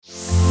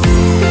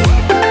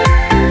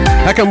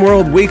Heckham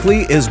World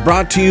Weekly is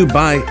brought to you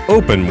by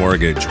Open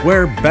Mortgage,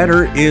 where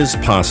better is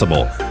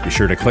possible. Be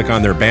sure to click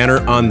on their banner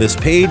on this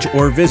page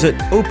or visit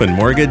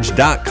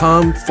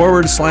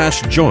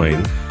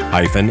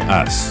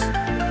openmortgage.com/join-us.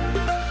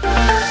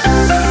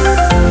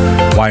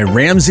 Why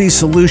Ramsey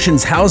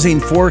Solutions housing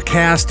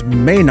forecast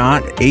may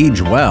not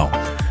age well.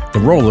 The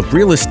role of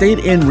real estate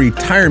in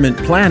retirement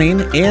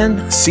planning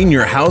and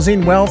senior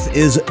housing wealth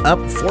is up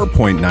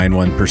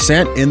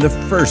 4.91% in the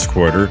first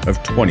quarter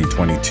of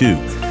 2022.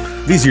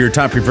 These are your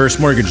top reverse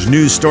mortgage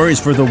news stories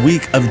for the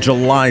week of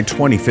July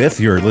 25th.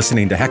 You're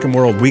listening to Heckham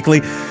World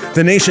Weekly,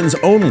 the nation's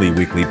only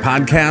weekly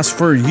podcast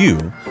for you,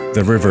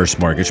 the reverse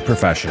mortgage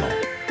professional.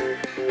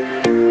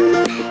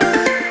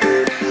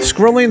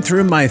 Scrolling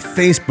through my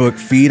Facebook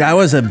feed, I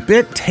was a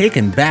bit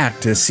taken back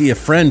to see a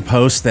friend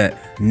post that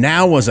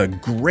now was a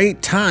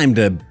great time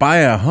to buy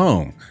a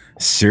home.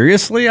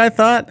 Seriously, I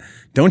thought?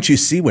 Don't you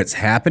see what's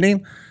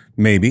happening?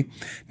 Maybe.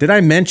 Did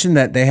I mention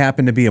that they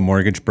happen to be a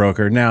mortgage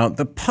broker? Now,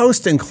 the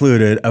post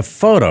included a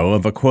photo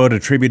of a quote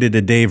attributed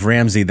to Dave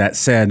Ramsey that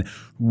said,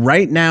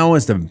 "Right now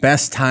is the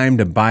best time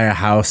to buy a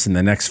house in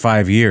the next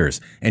 5 years.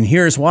 And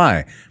here's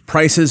why.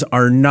 Prices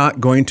are not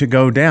going to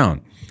go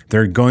down.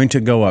 They're going to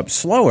go up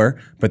slower,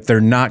 but they're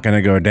not going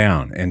to go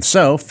down. And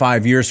so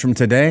 5 years from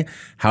today,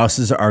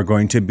 houses are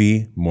going to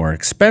be more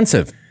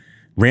expensive."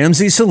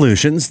 Ramsey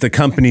Solutions, the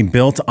company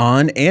built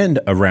on and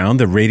around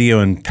the radio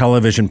and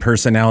television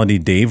personality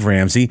Dave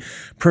Ramsey,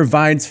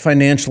 provides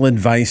financial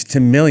advice to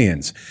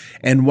millions.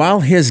 And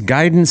while his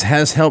guidance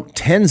has helped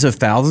tens of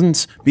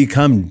thousands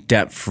become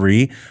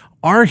debt-free,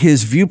 are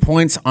his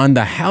viewpoints on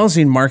the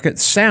housing market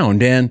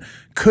sound? And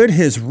could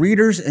his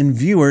readers and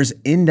viewers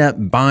end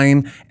up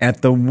buying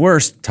at the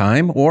worst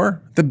time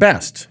or the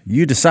best?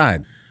 You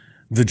decide.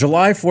 The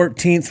July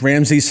 14th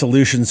Ramsey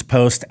Solutions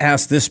post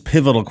asked this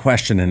pivotal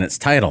question in its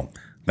title: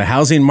 The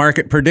Housing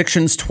Market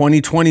Predictions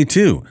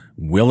 2022,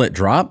 Will It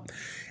Drop?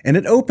 And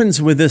it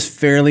opens with this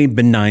fairly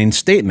benign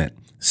statement.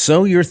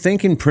 So you're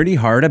thinking pretty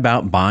hard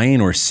about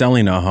buying or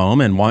selling a home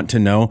and want to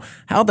know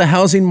how the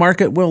housing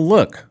market will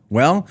look.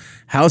 Well,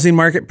 housing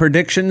market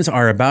predictions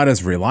are about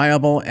as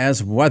reliable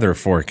as weather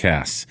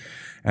forecasts.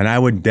 And I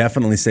would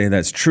definitely say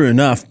that's true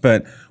enough,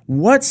 but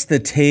what's the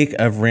take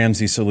of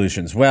Ramsey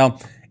Solutions? Well,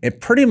 it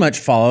pretty much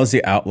follows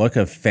the outlook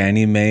of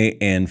Fannie Mae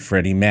and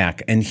Freddie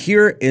Mac. And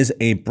here is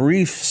a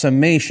brief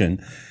summation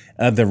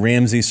of the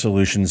Ramsey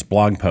Solutions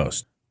blog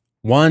post.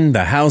 1,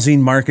 the housing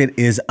market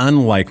is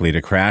unlikely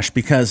to crash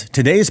because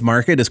today's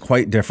market is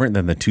quite different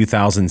than the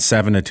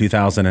 2007 to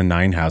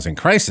 2009 housing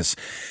crisis.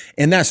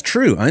 And that's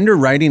true.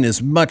 Underwriting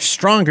is much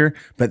stronger,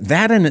 but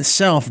that in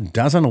itself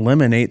doesn't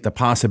eliminate the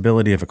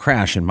possibility of a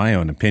crash, in my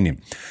own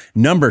opinion.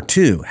 Number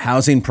 2,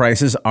 housing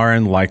prices are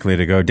unlikely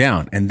to go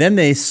down. And then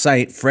they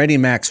cite Freddie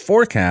Mac's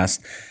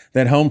forecast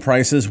that home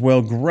prices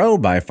will grow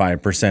by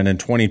 5% in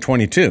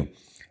 2022.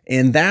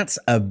 And that's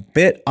a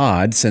bit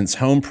odd since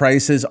home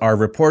prices are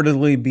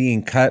reportedly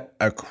being cut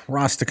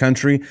across the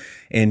country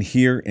and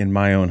here in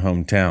my own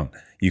hometown.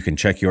 You can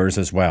check yours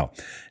as well.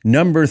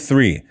 Number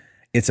 3,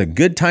 it's a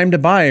good time to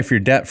buy if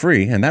you're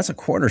debt-free, and that's a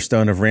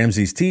cornerstone of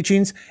Ramsey's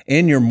teachings,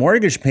 and your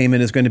mortgage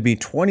payment is going to be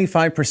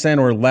 25%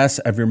 or less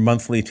of your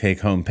monthly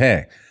take-home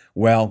pay.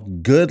 Well,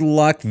 good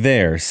luck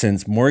there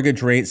since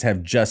mortgage rates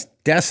have just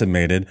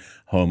decimated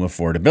home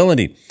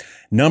affordability.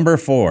 Number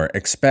 4,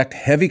 expect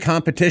heavy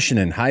competition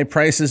and high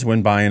prices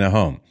when buying a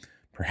home.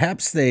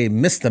 Perhaps they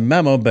missed the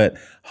memo, but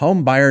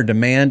home buyer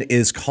demand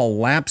is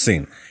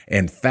collapsing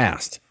and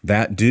fast.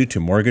 That due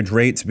to mortgage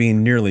rates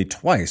being nearly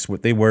twice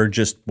what they were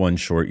just one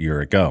short year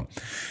ago.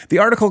 The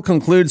article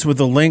concludes with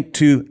a link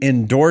to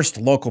endorsed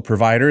local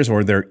providers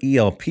or their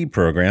ELP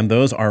program.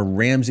 Those are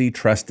Ramsey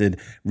trusted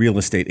real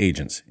estate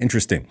agents.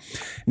 Interesting.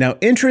 Now,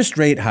 interest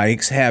rate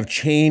hikes have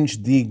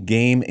changed the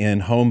game in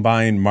home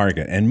buying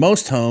market, and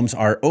most homes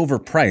are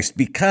overpriced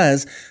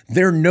because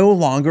they're no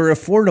longer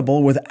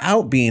affordable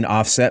without being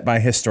offset by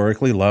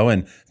historically low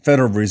and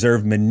Federal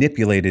Reserve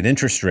manipulated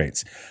interest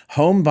rates.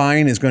 Home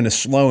buying is going to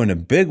slow in a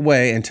big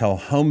way until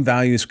home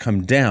values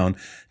come down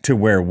to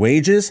where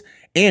wages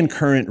and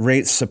current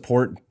rates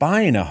support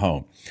buying a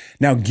home.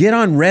 Now get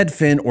on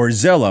Redfin or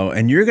Zillow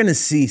and you're going to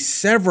see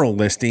several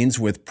listings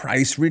with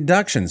price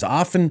reductions,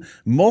 often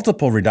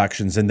multiple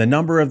reductions, and the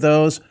number of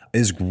those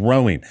is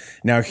growing.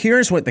 Now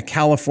here's what the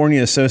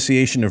California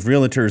Association of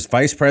Realtors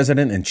Vice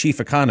President and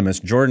Chief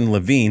Economist Jordan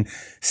Levine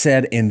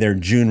said in their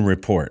June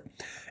report.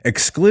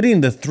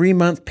 Excluding the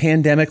 3-month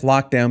pandemic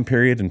lockdown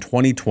period in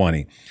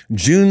 2020,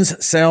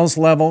 June's sales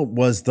level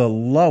was the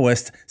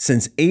lowest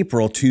since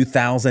April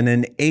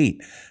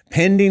 2008.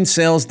 Pending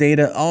sales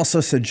data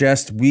also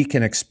suggests we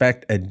can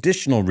expect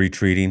additional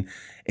retreating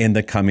in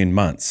the coming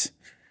months.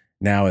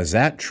 Now, is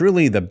that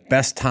truly the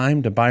best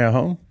time to buy a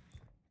home?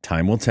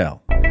 Time will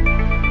tell.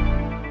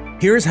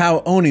 Here's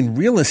how owning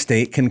real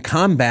estate can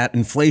combat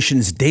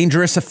inflation's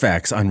dangerous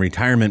effects on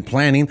retirement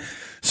planning.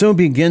 So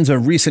begins a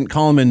recent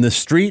column in The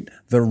Street,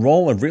 The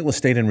Role of Real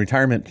Estate in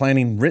Retirement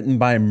Planning, written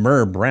by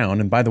Murr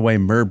Brown. And by the way,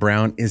 Murr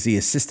Brown is the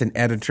assistant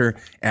editor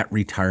at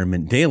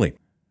Retirement Daily.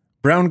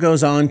 Brown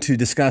goes on to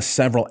discuss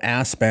several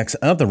aspects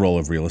of the role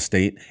of real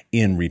estate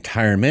in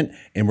retirement,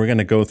 and we're going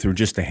to go through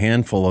just a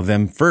handful of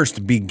them.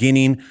 First,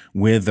 beginning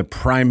with the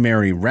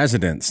primary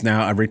residence.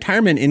 Now, a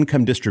retirement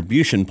income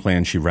distribution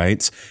plan, she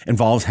writes,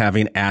 involves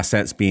having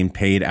assets being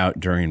paid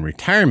out during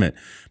retirement.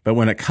 But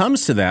when it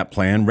comes to that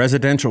plan,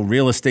 residential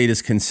real estate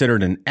is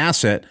considered an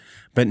asset,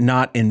 but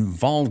not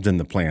involved in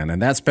the plan.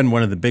 And that's been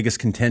one of the biggest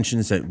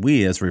contentions that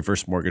we as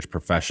reverse mortgage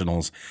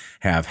professionals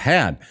have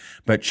had.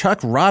 But Chuck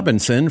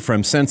Robinson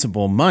from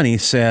Sensible Money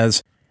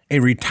says, a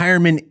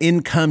retirement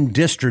income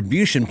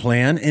distribution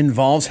plan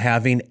involves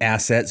having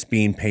assets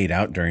being paid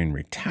out during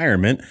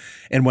retirement.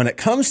 And when it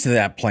comes to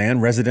that plan,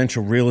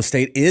 residential real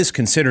estate is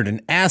considered an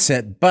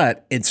asset,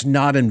 but it's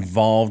not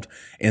involved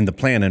in the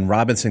plan. And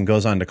Robinson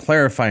goes on to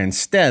clarify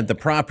instead, the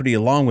property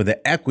along with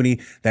the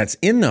equity that's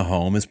in the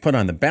home is put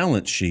on the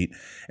balance sheet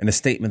in a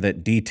statement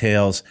that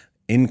details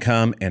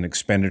income and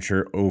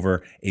expenditure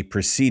over a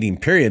preceding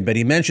period. But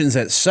he mentions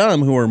that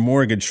some who are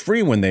mortgage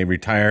free when they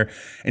retire,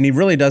 and he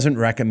really doesn't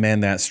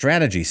recommend that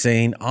strategy,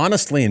 saying,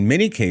 honestly, in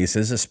many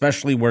cases,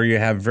 especially where you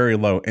have very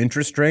low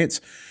interest rates,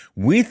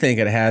 we think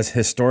it has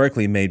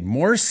historically made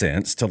more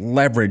sense to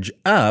leverage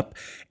up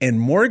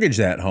and mortgage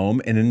that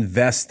home and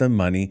invest the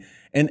money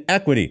in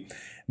equity.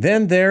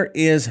 Then there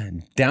is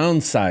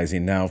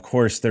downsizing. Now, of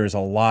course, there's a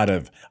lot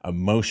of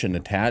emotion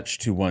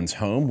attached to one's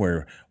home,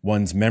 where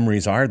one's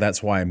memories are.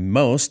 That's why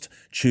most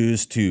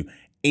choose to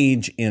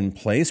age in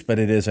place, but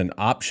it is an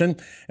option.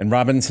 And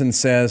Robinson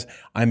says,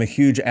 I'm a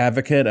huge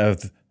advocate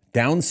of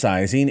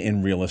downsizing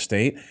in real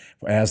estate,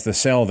 as the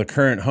sale of the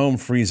current home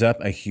frees up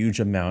a huge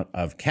amount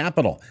of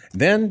capital.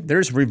 Then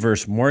there's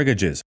reverse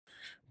mortgages.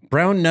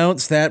 Brown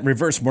notes that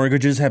reverse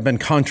mortgages have been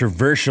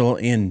controversial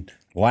in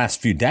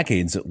last few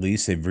decades, at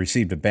least. They've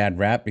received a bad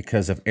rap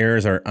because if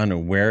heirs are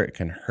unaware, it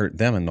can hurt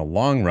them in the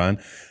long run.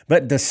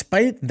 But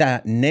despite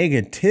that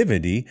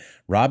negativity,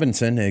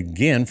 Robinson,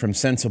 again from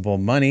Sensible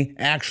Money,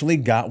 actually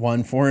got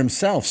one for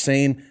himself,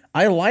 saying,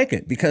 I like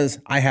it because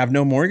I have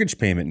no mortgage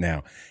payment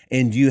now.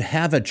 And you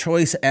have a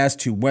choice as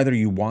to whether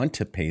you want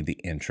to pay the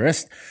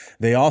interest.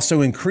 They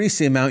also increase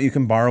the amount you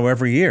can borrow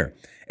every year.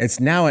 It's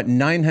now at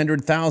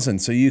 $900,000,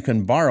 so you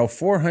can borrow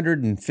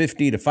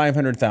 $450,000 to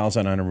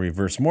 $500,000 on a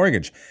reverse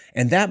mortgage.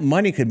 And that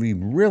money could be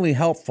really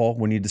helpful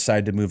when you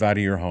decide to move out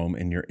of your home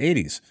in your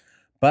 80s.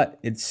 But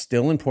it's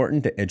still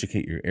important to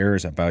educate your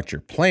heirs about your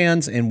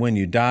plans, and when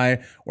you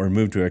die or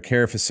move to a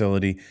care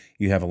facility,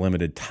 you have a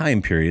limited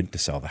time period to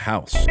sell the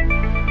house.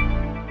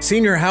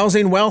 Senior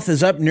housing wealth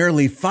is up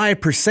nearly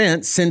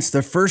 5% since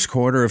the first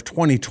quarter of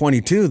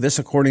 2022. This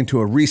according to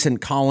a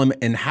recent column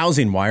in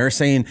Housing Wire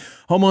saying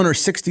homeowners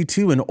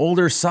 62 and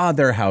older saw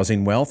their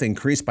housing wealth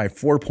increase by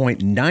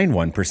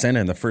 4.91%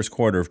 in the first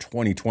quarter of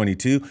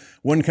 2022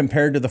 when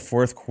compared to the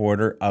fourth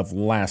quarter of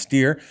last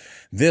year.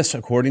 This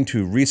according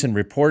to a recent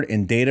report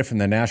and data from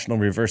the National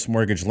Reverse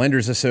Mortgage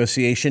Lenders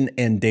Association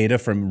and data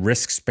from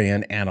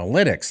RiskSpan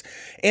Analytics.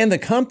 And the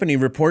company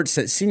reports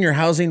that senior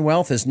housing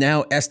wealth is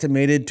now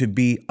estimated to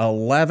be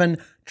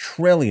 $11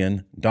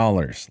 trillion.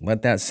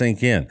 Let that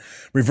sink in.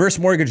 Reverse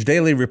Mortgage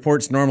Daily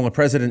reports NORML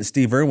President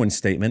Steve Irwin's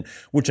statement,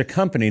 which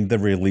accompanied the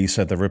release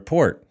of the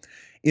report.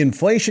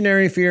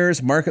 Inflationary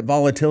fears, market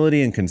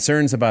volatility, and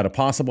concerns about a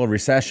possible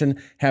recession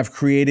have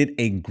created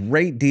a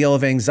great deal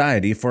of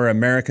anxiety for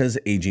America's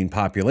aging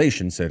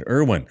population, said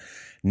Irwin.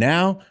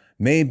 Now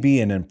may be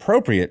an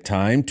appropriate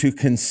time to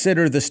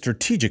consider the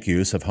strategic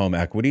use of home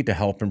equity to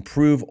help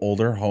improve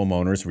older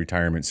homeowners'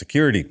 retirement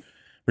security.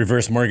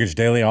 Reverse Mortgage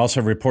Daily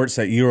also reports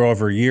that year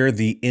over year,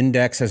 the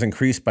index has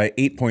increased by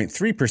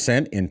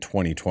 8.3% in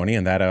 2020,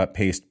 and that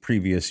outpaced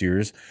previous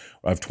years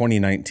of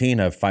 2019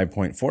 of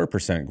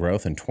 5.4%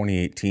 growth and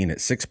 2018 at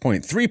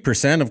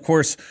 6.3%. Of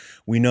course,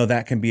 we know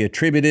that can be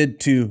attributed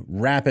to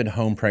rapid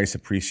home price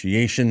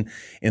appreciation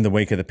in the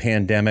wake of the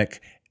pandemic,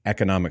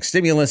 economic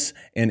stimulus,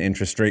 and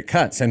interest rate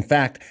cuts. In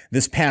fact,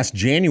 this past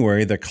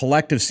January, the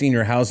collective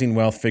senior housing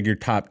wealth figure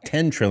topped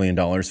 $10 trillion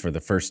for the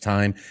first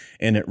time,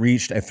 and it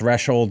reached a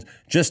threshold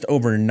just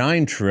over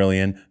 $9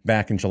 trillion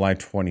back in July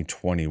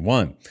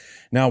 2021.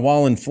 Now,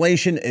 while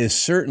inflation is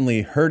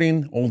certainly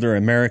hurting older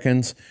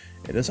Americans,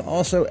 it has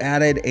also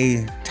added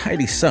a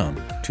tidy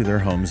sum to their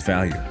home's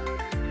value.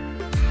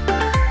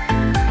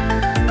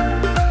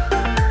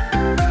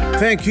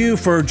 Thank you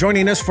for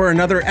joining us for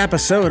another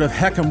episode of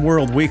HECM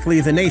World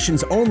Weekly, the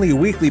nation's only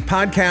weekly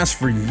podcast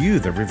for you,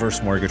 the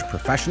reverse mortgage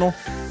professional.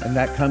 And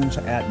that comes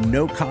at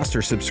no cost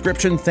or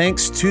subscription,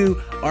 thanks to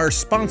our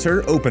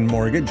sponsor, Open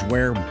Mortgage,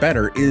 where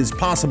better is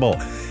possible.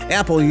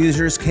 Apple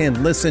users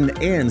can listen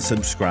and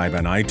subscribe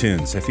on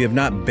iTunes. If you have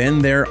not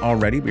been there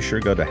already, be sure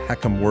to go to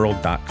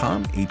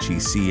HECMWorld.com,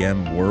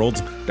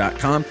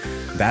 HECMWorld.com.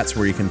 That's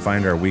where you can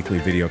find our weekly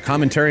video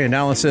commentary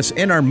analysis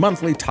and our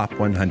monthly Top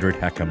 100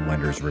 HECM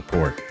Lenders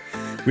Report.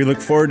 We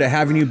look forward to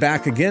having you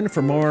back again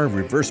for more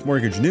reverse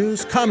mortgage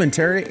news,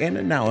 commentary, and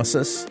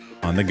analysis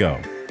on the go.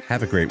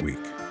 Have a great week.